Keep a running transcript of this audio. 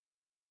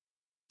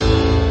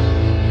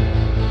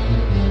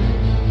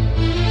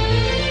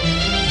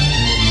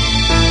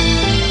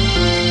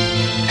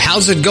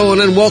How's it going?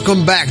 And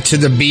welcome back to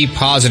the Be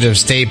Positive,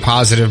 Stay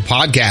Positive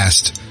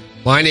podcast.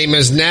 My name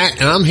is Nat,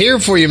 and I'm here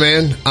for you,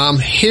 man. I'm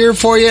here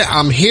for you.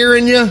 I'm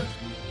hearing you.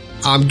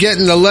 I'm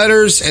getting the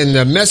letters and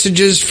the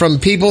messages from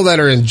people that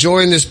are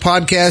enjoying this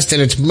podcast,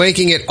 and it's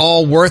making it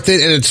all worth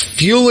it, and it's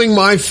fueling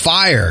my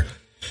fire.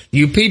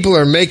 You people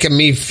are making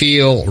me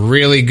feel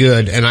really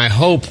good, and I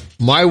hope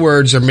my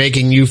words are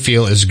making you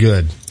feel as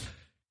good.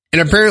 And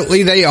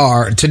apparently they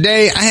are.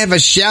 Today, I have a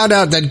shout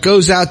out that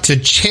goes out to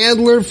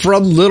Chandler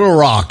from Little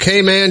Rock.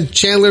 Hey man,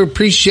 Chandler,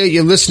 appreciate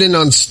you listening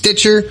on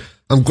Stitcher.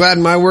 I'm glad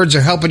my words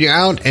are helping you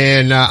out,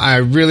 and I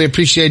really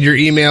appreciate your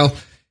email.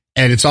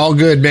 And it's all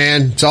good,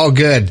 man. It's all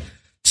good.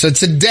 So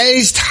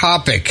today's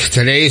topic.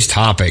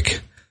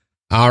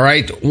 All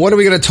right, what are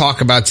we going to talk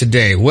about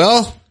today?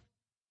 Well,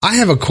 I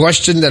have a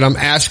question that I'm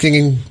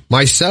asking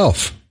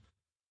myself.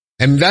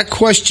 And that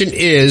question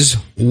is,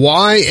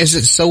 why is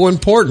it so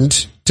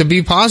important to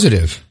be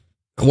positive?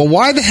 Well,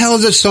 why the hell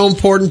is it so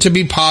important to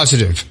be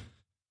positive?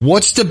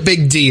 What's the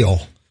big deal?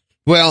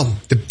 Well,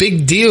 the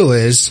big deal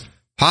is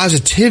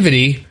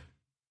positivity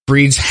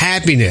breeds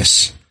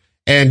happiness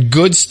and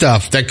good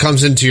stuff that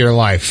comes into your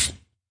life.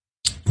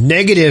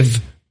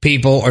 Negative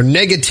people or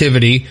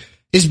negativity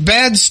is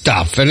bad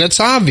stuff, and it's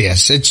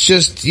obvious. It's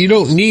just, you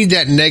don't need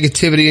that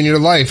negativity in your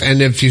life.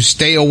 And if you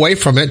stay away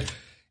from it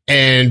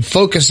and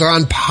focus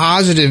on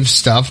positive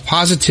stuff,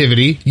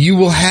 positivity, you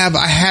will have a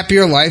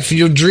happier life.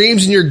 Your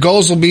dreams and your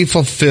goals will be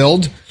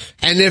fulfilled.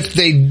 And if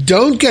they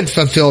don't get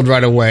fulfilled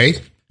right away,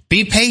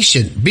 be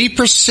patient, be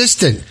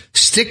persistent,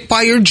 stick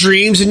by your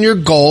dreams and your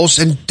goals,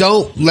 and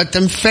don't let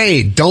them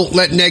fade. Don't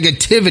let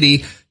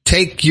negativity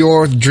take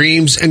your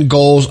dreams and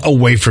goals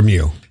away from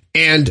you.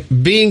 And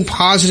being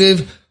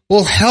positive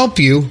will help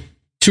you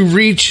to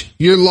reach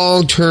your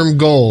long-term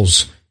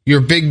goals,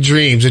 your big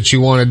dreams that you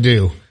want to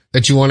do,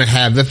 that you want to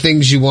have, the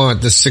things you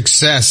want, the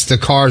success, the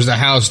cars, the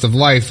house, the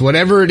life,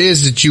 whatever it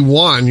is that you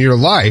want in your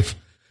life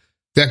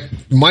that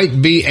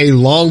might be a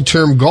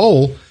long-term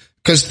goal,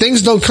 because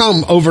things don't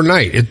come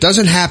overnight. It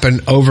doesn't happen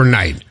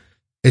overnight.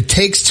 It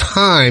takes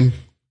time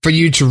for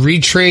you to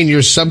retrain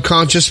your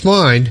subconscious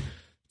mind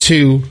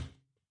to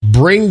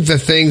bring the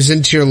things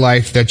into your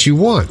life that you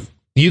want.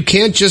 You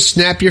can't just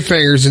snap your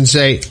fingers and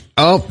say,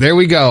 oh, there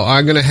we go.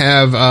 I'm going to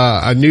have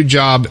a new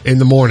job in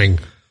the morning.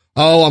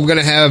 Oh, I'm going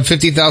to have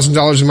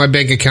 $50,000 in my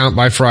bank account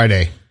by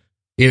Friday.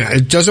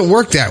 It doesn't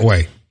work that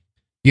way.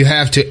 You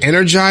have to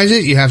energize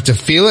it. You have to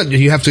feel it.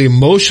 You have to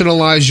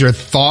emotionalize your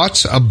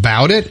thoughts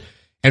about it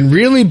and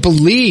really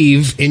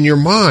believe in your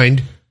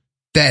mind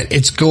that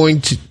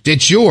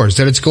it's yours,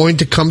 that it's going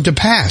to come to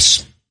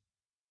pass.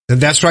 And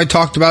that's what I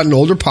talked about in an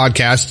older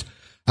podcast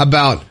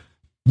about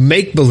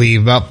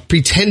make-believe, about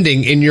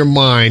pretending in your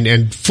mind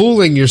and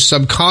fooling your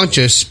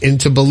subconscious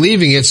into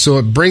believing it so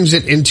it brings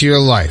it into your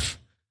life.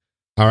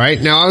 All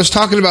right. Now, I was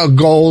talking about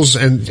goals,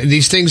 and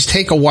these things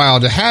take a while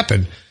to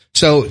happen.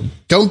 So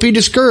don't be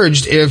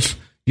discouraged if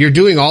you're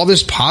doing all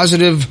these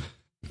positive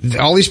things,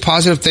 all these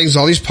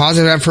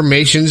positive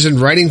affirmations and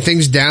writing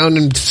things down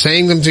and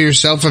saying them to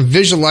yourself and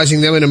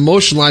visualizing them and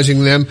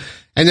emotionalizing them.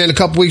 And then a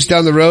couple weeks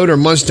down the road or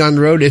months down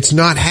the road, it's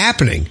not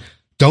happening.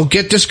 Don't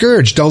get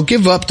discouraged. Don't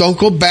give up. Don't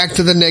go back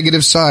to the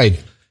negative side.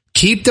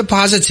 Keep the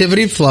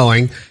positivity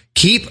flowing.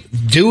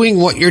 Keep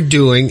doing what you're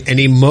doing and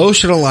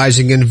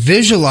emotionalizing and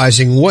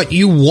visualizing what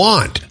you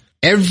want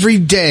every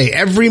day,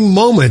 every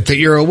moment that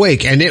you're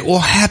awake, and it will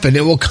happen.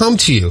 It will come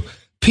to you.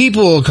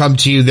 People will come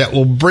to you that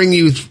will bring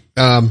you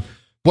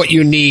what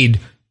you need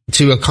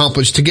to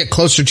accomplish, to get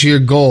closer to your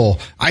goal.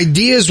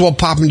 Ideas will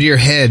pop into your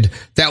head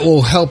that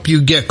will help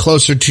you get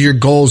closer to your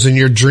goals and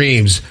your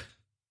dreams.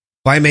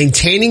 By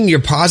maintaining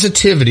your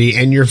positivity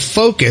and your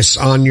focus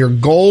on your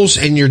goals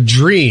and your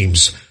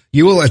dreams,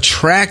 you will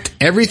attract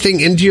everything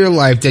into your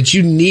life that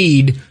you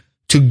need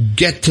to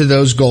get to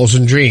those goals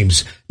and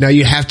dreams. Now,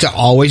 you have to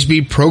always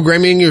be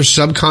programming your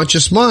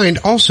subconscious mind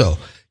also.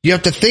 You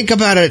have to think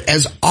about it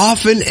as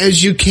often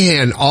as you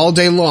can all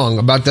day long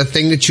about the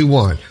thing that you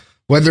want,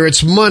 whether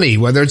it's money,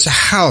 whether it's a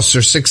house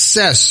or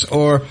success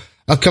or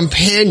a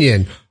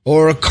companion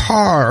or a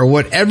car or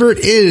whatever it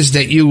is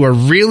that you are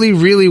really,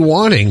 really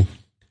wanting,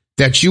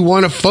 that you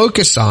want to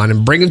focus on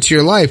and bring into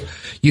your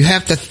life. You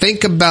have to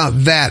think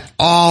about that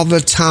all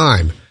the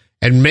time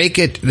and make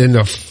it in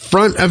the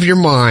front of your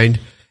mind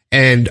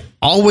and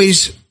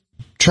always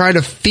try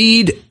to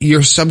feed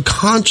your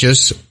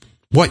subconscious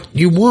what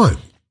you want.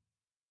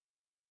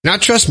 Now,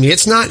 trust me,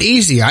 it's not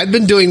easy. I've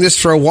been doing this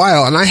for a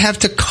while, and I have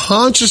to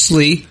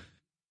consciously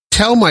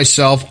tell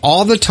myself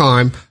all the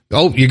time,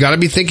 oh, you got to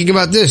be thinking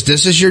about this.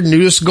 This is your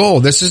newest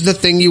goal. This is the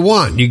thing you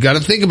want. You got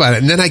to think about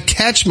it. And then I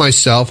catch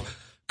myself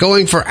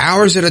going for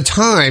hours at a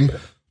time,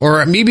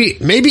 or maybe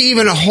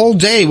even a whole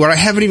day where I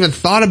haven't even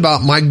thought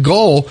about my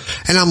goal.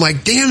 And I'm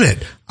like, damn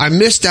it, I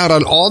missed out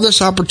on all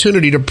this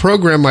opportunity to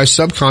program my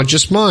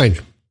subconscious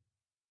mind.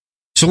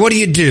 So what do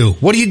you do?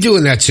 What do you do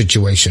in that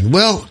situation?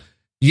 Well,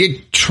 you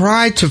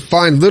try to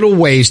find little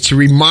ways to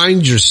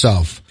remind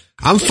yourself.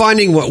 I'm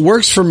finding what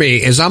works for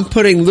me is I'm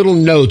putting little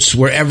notes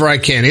wherever I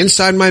can.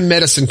 Inside my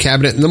medicine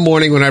cabinet in the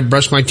morning when I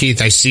brush my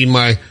teeth, I see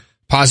my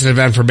positive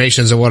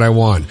affirmations of what I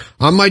want.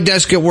 On my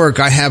desk at work,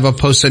 I have a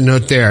post-it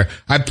note there.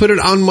 I put it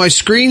on my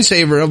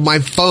screensaver of my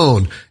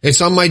phone. It's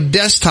on my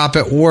desktop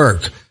at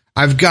work.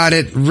 I've got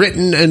it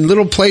written in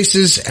little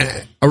places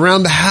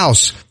around the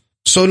house.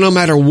 So no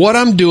matter what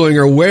I'm doing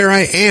or where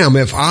I am,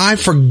 if I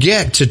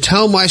forget to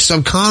tell my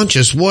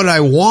subconscious what I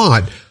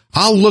want,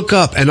 I'll look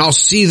up and I'll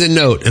see the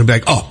note and be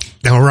like, oh,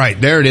 all right,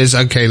 there it is.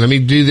 Okay, let me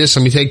do this.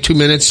 Let me take 2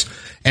 minutes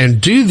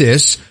and do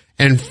this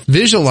and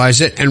visualize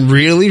it and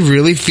really,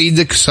 really feed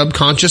the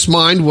subconscious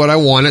mind what I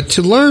want it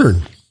to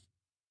learn.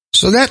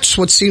 So that's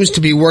what seems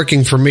to be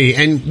working for me.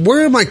 And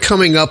where am I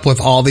coming up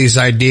with all these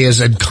ideas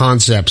and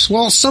concepts?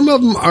 Well, some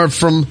of them are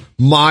from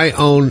my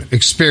own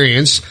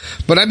experience,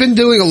 but I've been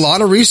doing a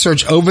lot of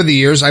research over the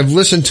years. I've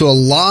listened to a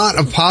lot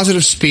of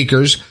positive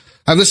speakers.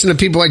 I've listened to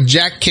people like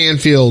Jack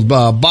Canfield,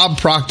 Bob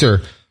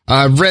Proctor.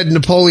 I've read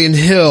Napoleon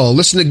Hill,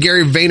 listened to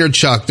Gary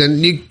Vaynerchuk.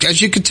 And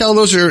as you can tell,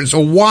 it's a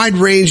wide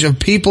range of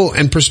people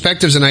and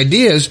perspectives and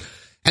ideas.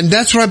 And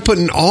that's where I'm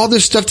putting all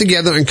this stuff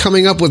together and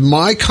coming up with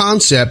my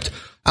concept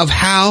of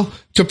how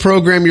to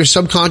program your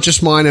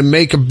subconscious mind and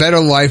make a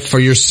better life for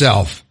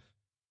yourself.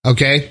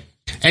 Okay?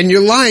 And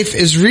your life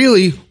is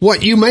really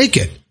what you make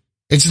it.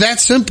 It's that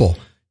simple.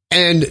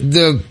 And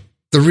the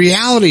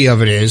reality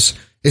of it is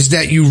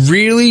that you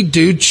really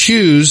do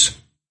choose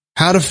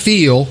how to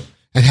feel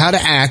and how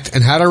to act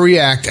and how to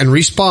react and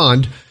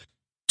respond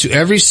to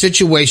every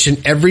situation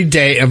every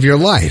day of your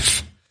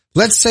life.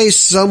 Let's say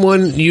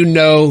someone you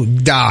know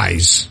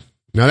dies.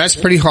 Now that's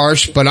pretty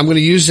harsh, but I'm going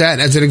to use that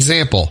as an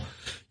example.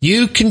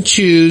 You can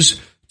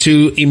choose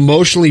to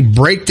emotionally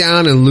break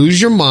down and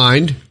lose your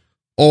mind,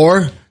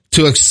 or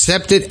to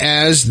accept it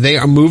as they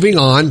are moving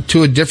on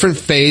to a different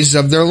phase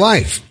of their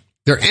life.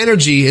 Their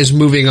energy is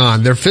moving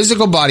on. Their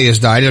physical body has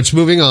died. It's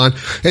moving on.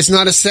 It's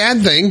not a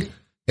sad thing.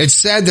 It's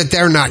sad that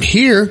they're not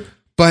here,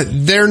 but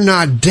they're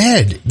not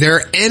dead.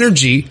 Their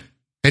energy,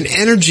 and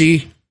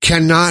energy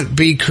cannot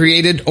be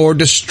created or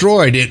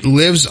destroyed. It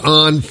lives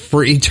on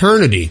for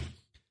eternity.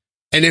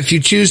 And if you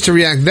choose to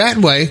react that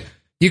way,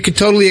 you can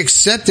totally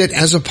accept it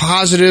as a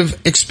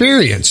positive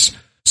experience.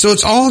 So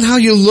it's all how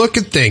you look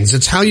at things.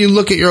 It's how you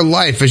look at your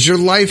life. Is your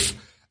life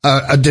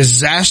a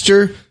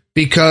disaster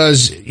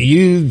because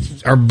you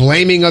are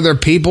blaming other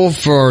people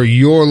for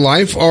your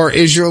life? Or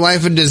is your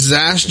life a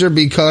disaster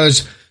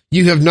because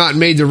you have not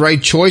made the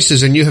right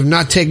choices and you have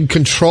not taken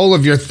control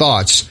of your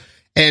thoughts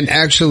and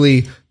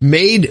actually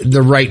made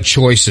the right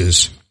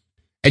choices?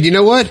 And you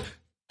know what?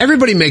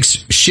 Everybody makes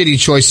shitty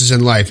choices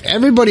in life.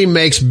 Everybody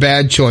makes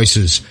bad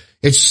choices.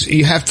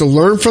 You have to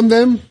learn from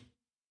them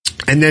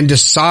and then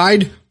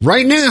decide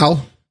right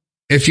now,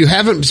 if you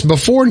haven't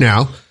before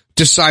now,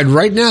 decide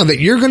right now that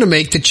you're going to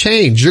make the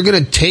change. You're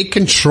going to take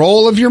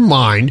control of your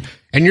mind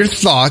and your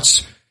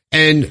thoughts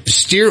and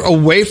steer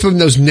away from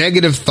those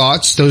negative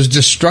thoughts, those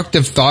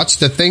destructive thoughts,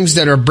 the things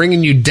that are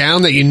bringing you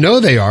down that you know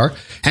they are,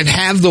 and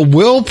have the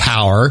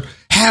willpower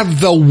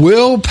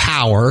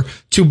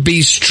to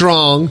be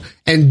strong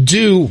and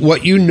do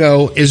what you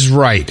know is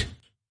right.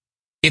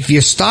 If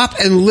you stop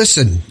and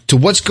listen to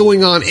what's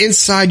going on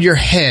inside your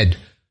head,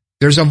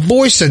 there's a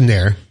voice in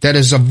there that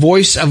is a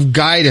voice of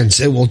guidance.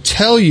 It will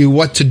tell you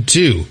what to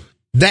do.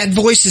 That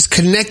voice is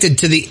connected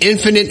to the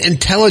infinite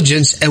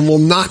intelligence and will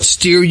not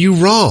steer you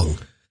wrong.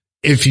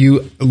 If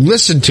you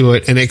listen to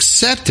it and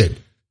accept it,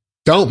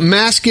 don't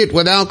mask it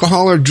with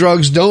alcohol or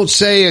drugs. Don't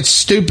say it's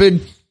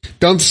stupid.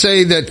 Don't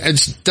say that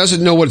it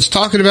doesn't know what it's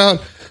talking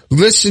about.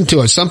 Listen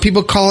to it. Some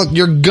people call it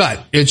your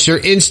gut. It's your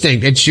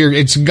instinct.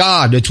 It's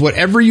God. It's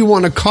whatever you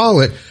want to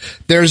call it.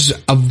 There's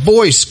a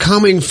voice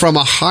coming from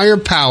a higher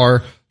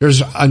power.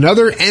 There's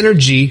another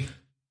energy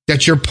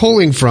that you're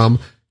pulling from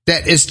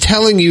that is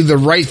telling you the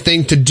right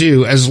thing to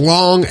do as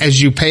long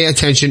as you pay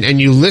attention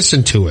and you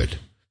listen to it.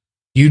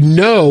 You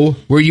know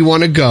where you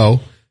want to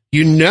go.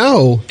 You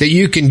know that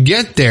you can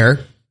get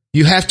there.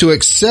 You have to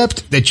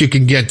accept that you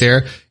can get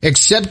there.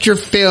 Accept your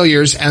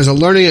failures as a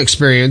learning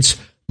experience.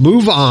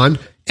 Move on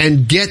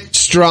and get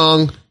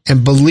strong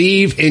and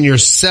believe in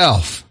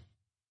yourself.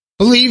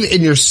 Believe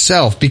in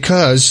yourself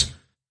because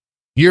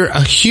you're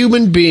a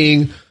human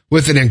being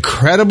with an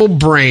incredible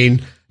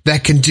brain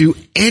that can do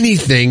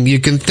anything you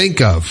can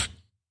think of.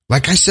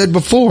 Like I said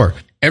before,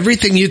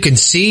 everything you can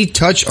see,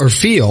 touch, or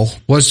feel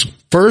was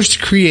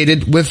first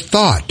created with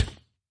thought.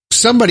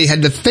 Somebody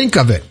had to think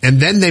of it, and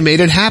then they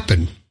made it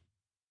happen.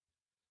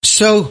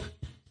 So,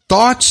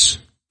 thoughts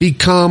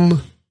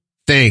become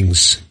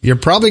things. You're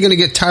probably going to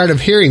get tired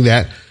of hearing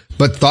that,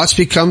 but thoughts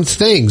become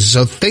things.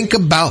 So think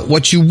about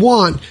what you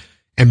want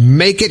and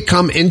make it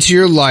come into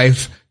your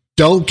life.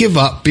 Don't give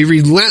up. Be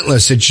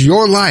relentless. It's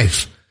your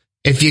life.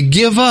 If you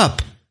give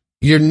up,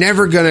 you're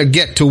never going to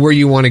get to where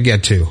you want to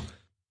get to.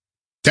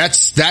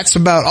 That's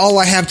about all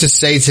I have to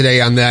say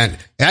today on that.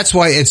 That's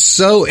why it's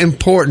so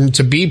important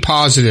to be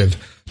positive,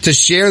 to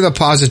share the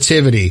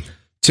positivity,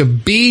 to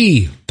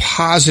be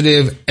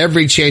positive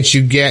every chance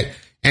you get,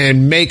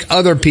 and make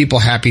other people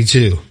happy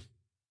too.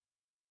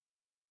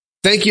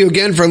 Thank you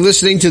again for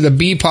listening to the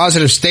Be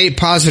Positive, Stay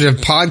Positive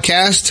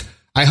podcast.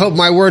 I hope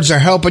my words are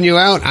helping you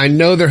out. I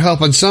know they're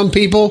helping some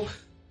people.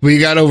 We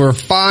got over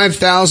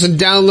 5,000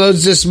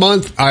 downloads this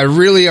month. I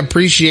really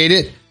appreciate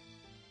it.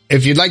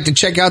 If you'd like to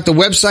check out the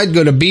website,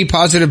 go to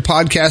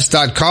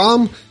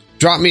bepositivepodcast.com.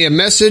 Drop me a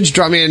message,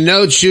 drop me a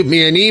note, shoot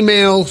me an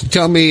email,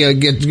 tell me,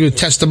 get a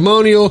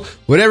testimonial,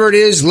 whatever it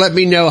is, let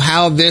me know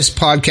how this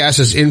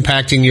podcast is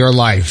impacting your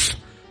life.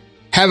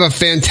 Have a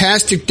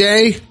fantastic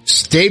day.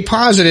 Stay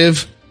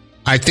positive.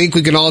 I think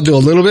we can all do a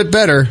little bit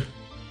better.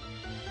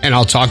 And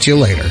I'll talk to you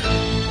later.